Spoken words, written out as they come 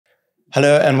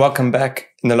Hello and welcome back.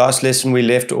 In the last lesson, we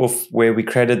left off where we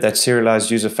created that serialized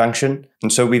user function.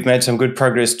 And so we've made some good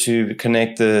progress to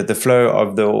connect the flow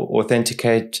of the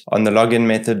authenticate on the login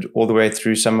method all the way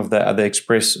through some of the other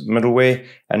Express middleware.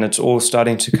 And it's all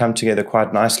starting to come together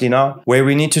quite nicely now. Where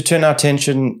we need to turn our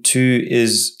attention to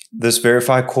is this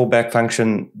verify callback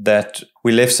function that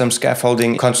we left some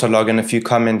scaffolding, console log, and a few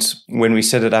comments when we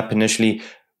set it up initially.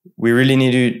 We really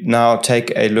need to now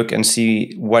take a look and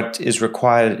see what is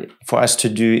required for us to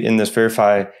do in this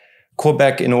verify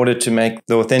callback in order to make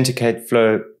the authenticate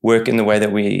flow work in the way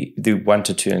that we do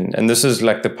want it to. And this is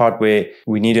like the part where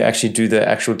we need to actually do the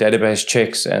actual database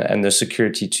checks and the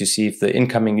security to see if the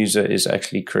incoming user is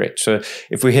actually correct. So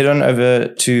if we head on over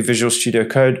to Visual Studio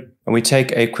Code and we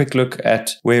take a quick look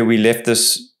at where we left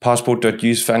this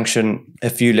passport.use function a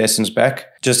few lessons back.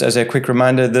 Just as a quick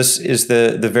reminder, this is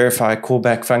the verify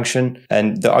callback function,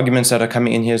 and the arguments that are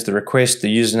coming in here is the request,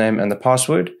 the username, and the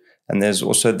password. And there's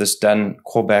also this done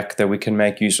callback that we can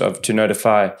make use of to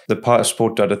notify the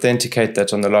passport.authenticate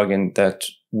that's on the login that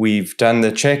we've done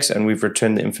the checks and we've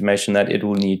returned the information that it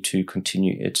will need to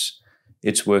continue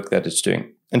its work that it's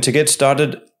doing. And to get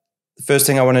started, the first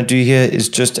thing I want to do here is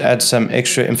just add some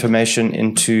extra information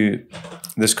into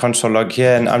this console log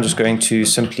here, and I'm just going to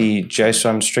simply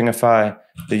JSON stringify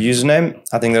the username.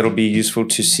 I think that'll be useful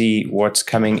to see what's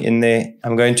coming in there.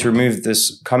 I'm going to remove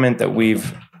this comment that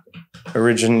we've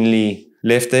originally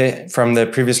left there from the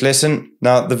previous lesson.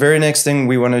 Now, the very next thing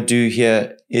we want to do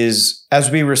here is, as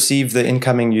we receive the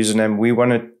incoming username, we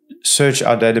want to search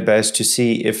our database to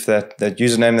see if that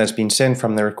username that's been sent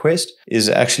from the request is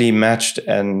actually matched,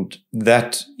 and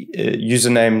that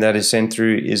username that is sent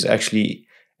through is actually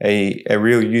a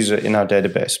real user in our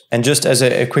database. And just as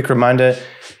a quick reminder,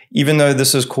 even though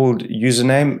this is called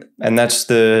username, and that's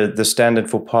the standard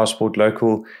for Passport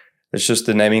Local, it's just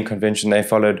the naming convention they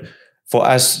followed. For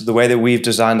us, the way that we've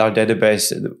designed our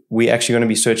database, we're actually going to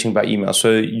be searching by email.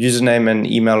 So username and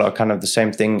email are kind of the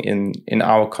same thing in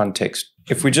our context.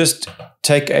 If we just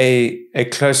take a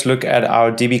close look at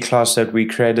our DB class that we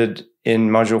created in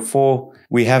module 4,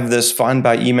 we have this find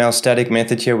by email static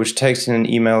method here, which takes in an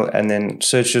email and then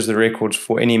searches the records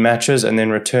for any matches and then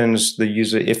returns the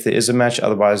user if there is a match.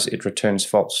 Otherwise, it returns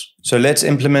false. So let's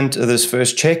implement this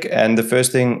first check. And the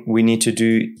first thing we need to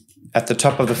do at the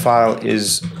top of the file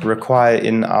is require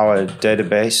in our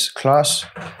database class.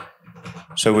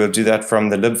 So we'll do that from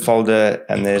the lib folder,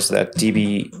 and there's that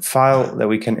DB file that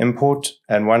we can import.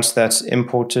 And once that's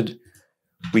imported,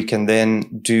 we can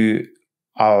then do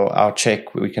our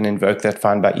check. We can invoke that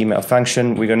find by email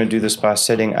function. We're going to do this by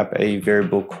setting up a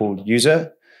variable called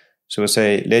user. So we'll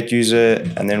say let user,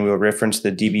 and then we'll reference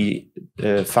the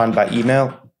DB find by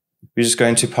email. We're just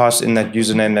going to pass in that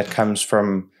username that comes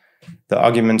from the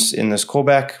arguments in this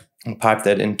callback and pipe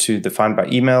that into the find by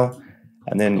email.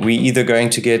 And then we're either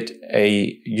going to get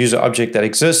a user object that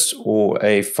exists or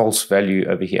a false value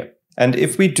over here. And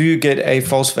if we do get a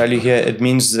false value here, it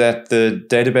means that the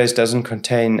database doesn't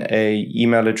contain an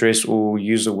email address or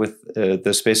user with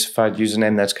the specified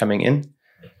username that's coming in.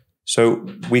 So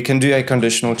we can do a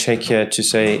conditional check here to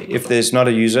say if there's not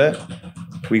a user,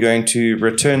 we're going to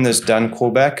return this done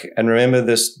callback. And remember,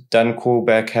 this done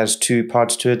callback has two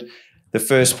parts to it. The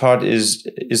first part is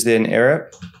there an error?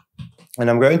 And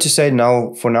I'm going to say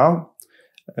null for now.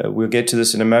 We'll get to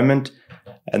this in a moment.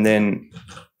 And then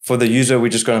for the user, we're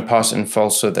just going to pass in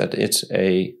false so that it's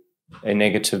a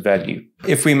negative value.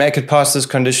 If we make it past this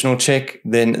conditional check,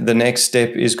 then the next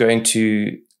step is going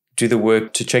to do the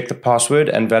work to check the password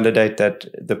and validate that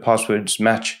the passwords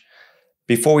match.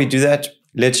 Before we do that,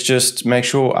 let's just make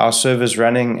sure our server's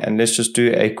running, and let's just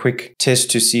do a quick test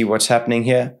to see what's happening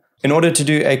here. In order to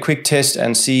do a quick test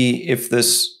and see if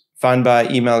this find by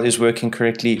email is working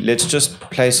correctly, let's just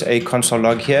place a console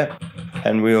log here,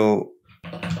 and we'll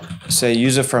say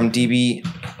user from DB,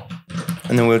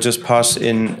 and then we'll just pass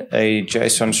in a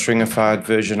JSON stringified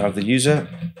version of the user.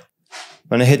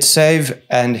 I'm going to hit save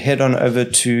and head on over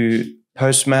to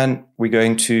Postman. We're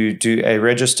going to do a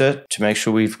register to make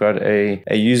sure we've got a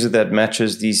user that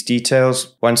matches these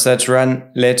details. Once that's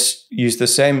run, let's use the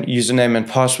same username and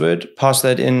password, pass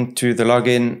that into the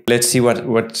login. Let's see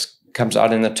what comes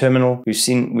out in the terminal.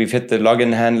 We've hit the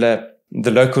login handler. The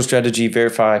local strategy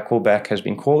verify callback has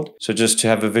been called. So just to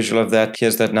have a visual of that,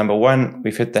 here's that number 1.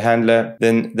 We've hit the handler.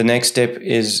 Then the next step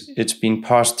is it's been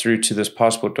passed through to this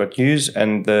passport.use,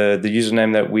 and the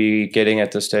username that we're getting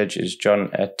at this stage is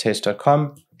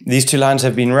john@test.com. These two lines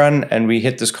have been run and we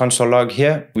hit this console log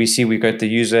here. We see we got the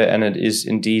user and it is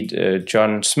indeed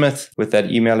John Smith with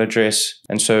that email address.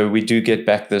 And so we do get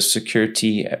back the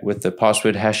security with the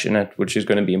password hash in it, which is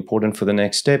going to be important for the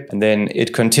next step. And then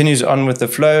it continues on with the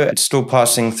flow. It's still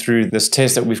passing through this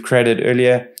test that we've created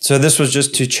earlier. So this was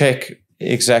just to check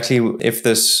exactly if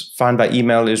this find by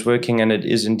email is working, and it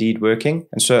is indeed working.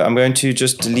 And so I'm going to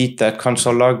just delete that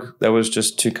console log. That was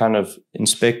just to kind of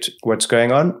inspect what's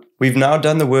going on. We've now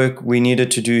done the work we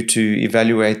needed to do to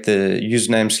evaluate the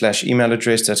username/email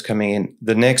address that's coming in.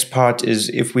 The next part is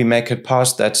if we make it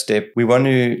past that step, we want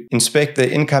to inspect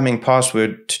the incoming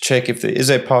password to check if there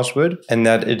is a password and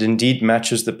that it indeed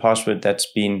matches the password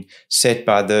that's been set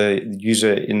by the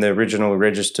user in the original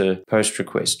register post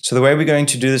request. So the way we're going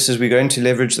to do this is we're going to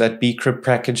leverage that bcrypt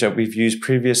package that we've used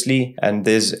previously. And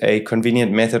there's a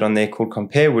convenient method on there called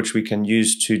compare, which we can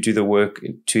use to do the work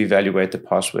to evaluate the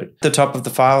password. At the top of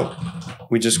the file,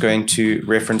 we're just going to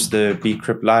reference the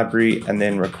bcrypt library and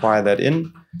then require that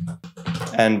in.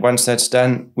 And once that's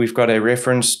done, we've got a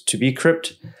reference to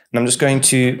bcrypt. And I'm just going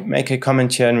to make a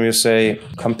comment here and we'll say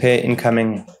compare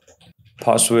incoming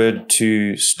password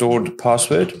to stored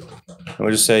password. And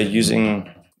we'll just say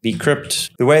using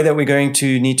bcrypt. The way that we're going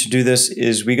to need to do this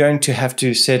is we're going to have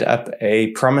to set up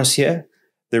a promise here.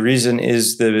 The reason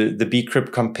is the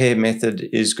bcrypt compare method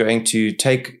is going to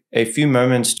take a few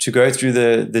moments to go through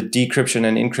the decryption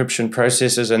and encryption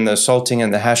processes and the salting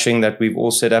and the hashing that we've all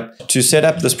set up. To set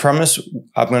up this promise,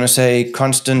 I'm going to say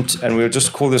constant, and we'll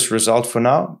just call this result for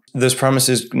now. This promise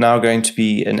is now going to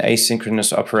be an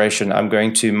asynchronous operation. I'm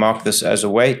going to mark this as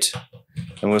await,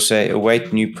 and we'll say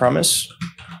await new promise.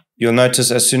 You'll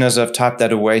notice as soon as I've typed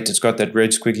that await, it's got that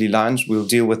red squiggly lines. We'll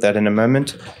deal with that in a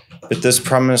moment. But this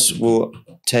promise will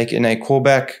take in a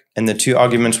callback, and the two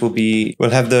arguments will be, we'll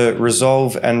have the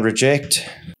resolve and reject,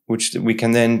 which we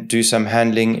can then do some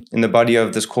handling in the body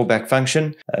of this callback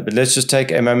function. But let's just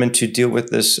take a moment to deal with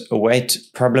this await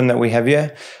problem that we have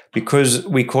here. Because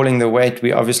we're calling the await,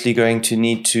 we're obviously going to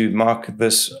need to mark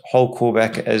this whole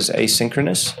callback as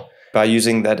asynchronous. By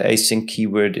using that async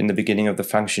keyword in the beginning of the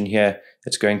function here,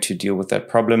 it's going to deal with that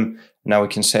problem. Now we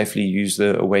can safely use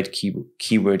the await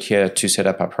keyword here to set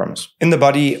up our promise. In the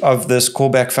body of this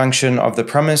callback function of the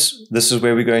promise, this is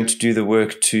where we're going to do the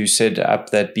work to set up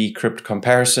that bcrypt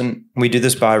comparison. We do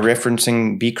this by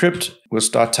referencing bcrypt. We'll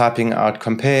start typing out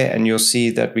compare, and you'll see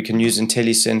that we can use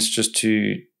IntelliSense just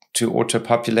to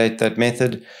auto-populate that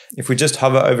method. If we just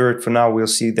hover over it for now, we'll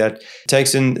see that it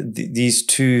takes in these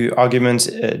two arguments,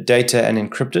 data and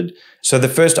encrypted. So the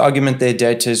first argument there,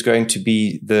 data, is going to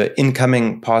be the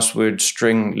incoming password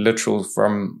string literal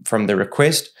from the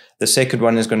request. The second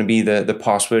one is going to be the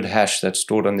password hash that's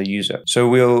stored on the user. So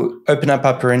we'll open up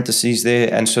our parentheses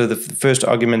there. And so the first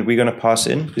argument we're going to pass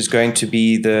in is going to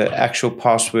be the actual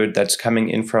password that's coming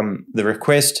in from the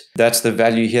request. That's the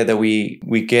value here that we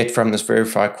get from this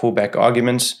verify callback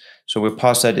arguments. So we'll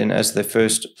pass that in as the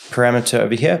first parameter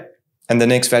over here. And the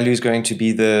next value is going to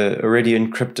be the already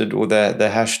encrypted or the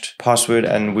hashed password.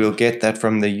 And we'll get that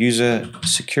from the user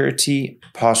security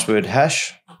password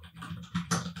hash.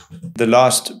 The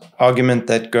last argument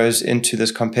that goes into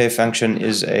this compare function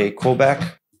is a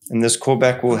callback. And this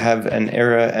callback will have an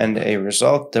error and a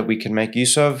result that we can make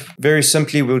use of. Very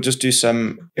simply, we'll just do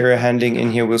some error handling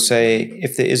in here. We'll say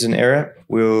if there is an error,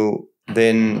 we'll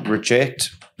then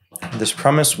reject this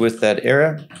promise with that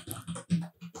error.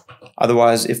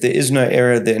 Otherwise, if there is no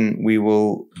error, then we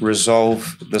will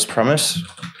resolve this promise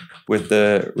with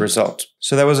the result.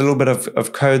 So that was a little bit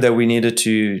of code that we needed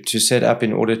to set up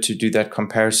in order to do that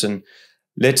comparison.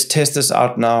 Let's test this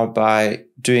out now by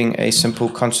doing a simple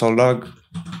console log.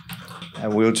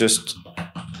 And we'll just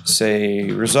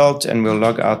say result, and we'll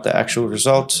log out the actual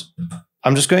result.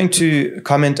 I'm just going to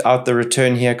comment out the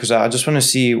return here because I just want to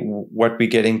see what we're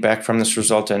getting back from this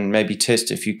result and maybe test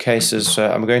a few cases.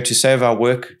 So I'm going to save our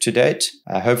work to date.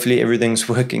 Hopefully everything's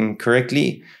working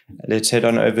correctly. Let's head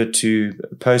on over to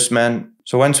Postman.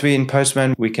 So once we're in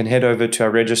Postman, we can head over to our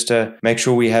register, make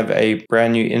sure we have a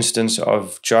brand new instance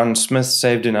of John Smith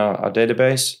saved in our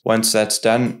database. Once that's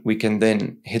done, we can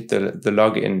then hit the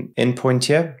login endpoint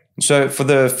here. So for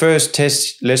the first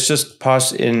test, let's just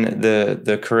pass in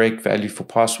the correct value for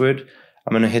password.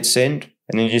 I'm going to hit send.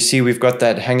 And then you see we've got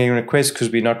that hanging request because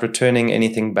we're not returning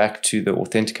anything back to the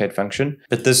authenticate function.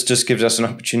 But this just gives us an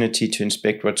opportunity to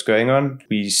inspect what's going on.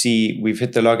 We see we've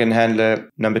hit the login handler.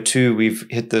 Number two, we've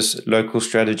hit this local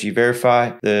strategy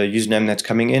verify, the username that's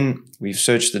coming in. We've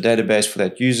searched the database for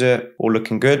that user, all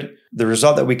looking good. The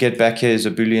result that we get back here is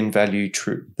a Boolean value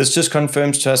true. This just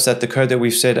confirms to us that the code that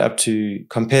we've set up to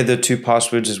compare the two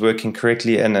passwords is working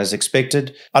correctly and as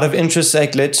expected. Out of interest's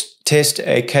sake, let's test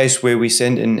a case where we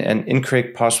send in an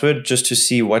incorrect password just to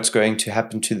see what's going to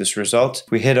happen to this result.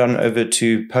 We head on over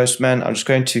to Postman. I'm just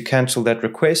going to cancel that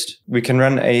request. We can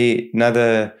run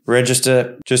another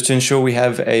register just to ensure we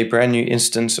have a brand new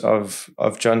instance of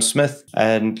John Smith.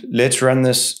 And let's run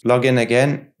this login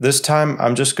again. This time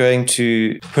I'm just going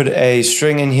to put a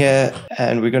string in here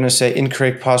and we're going to say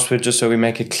incorrect password just so we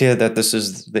make it clear that this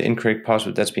is the incorrect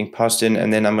password that's being passed in,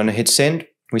 and then I'm going to hit send.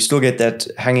 We still get that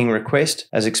hanging request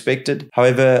as expected.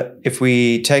 However, if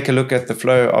we take a look at the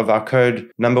flow of our code,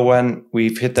 number one,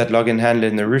 we've hit that login handler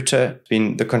in the router.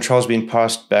 The control's been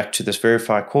passed back to this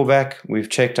verify callback. We've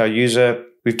checked our user.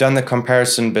 We've done the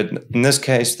comparison, but in this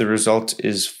case, the result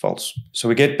is false. So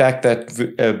we get back that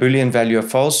Boolean value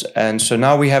of false. And so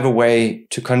now we have a way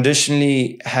to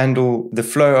conditionally handle the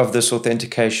flow of this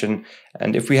authentication.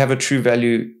 And if we have a true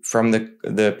value from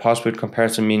the password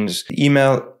comparison, means the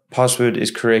email password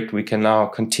is correct, we can now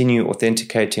continue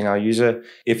authenticating our user.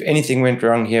 If anything went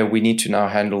wrong here, we need to now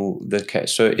handle the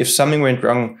case. So if something went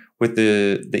wrong with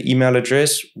the email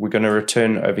address, we're going to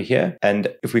return over here.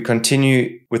 And if we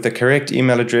continue with the correct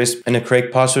email address and a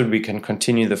correct password, we can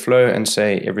continue the flow and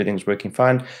say everything's working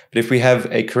fine. But if we have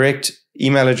a correct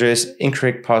email address,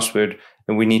 incorrect password,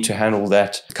 then we need to handle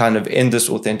that, kind of end this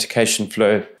authentication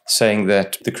flow, saying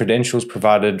that the credentials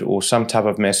provided or some type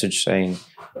of message saying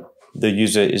the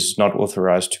user is not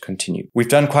authorized to continue. We've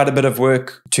done quite a bit of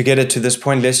work to get it to this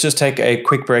point. Let's just take a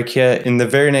quick break here. In the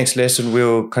very next lesson,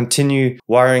 we'll continue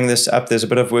wiring this up. There's a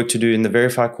bit of work to do in the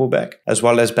verify callback as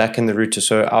well as back in the router.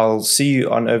 So I'll see you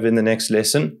on over in the next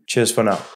lesson. Cheers for now.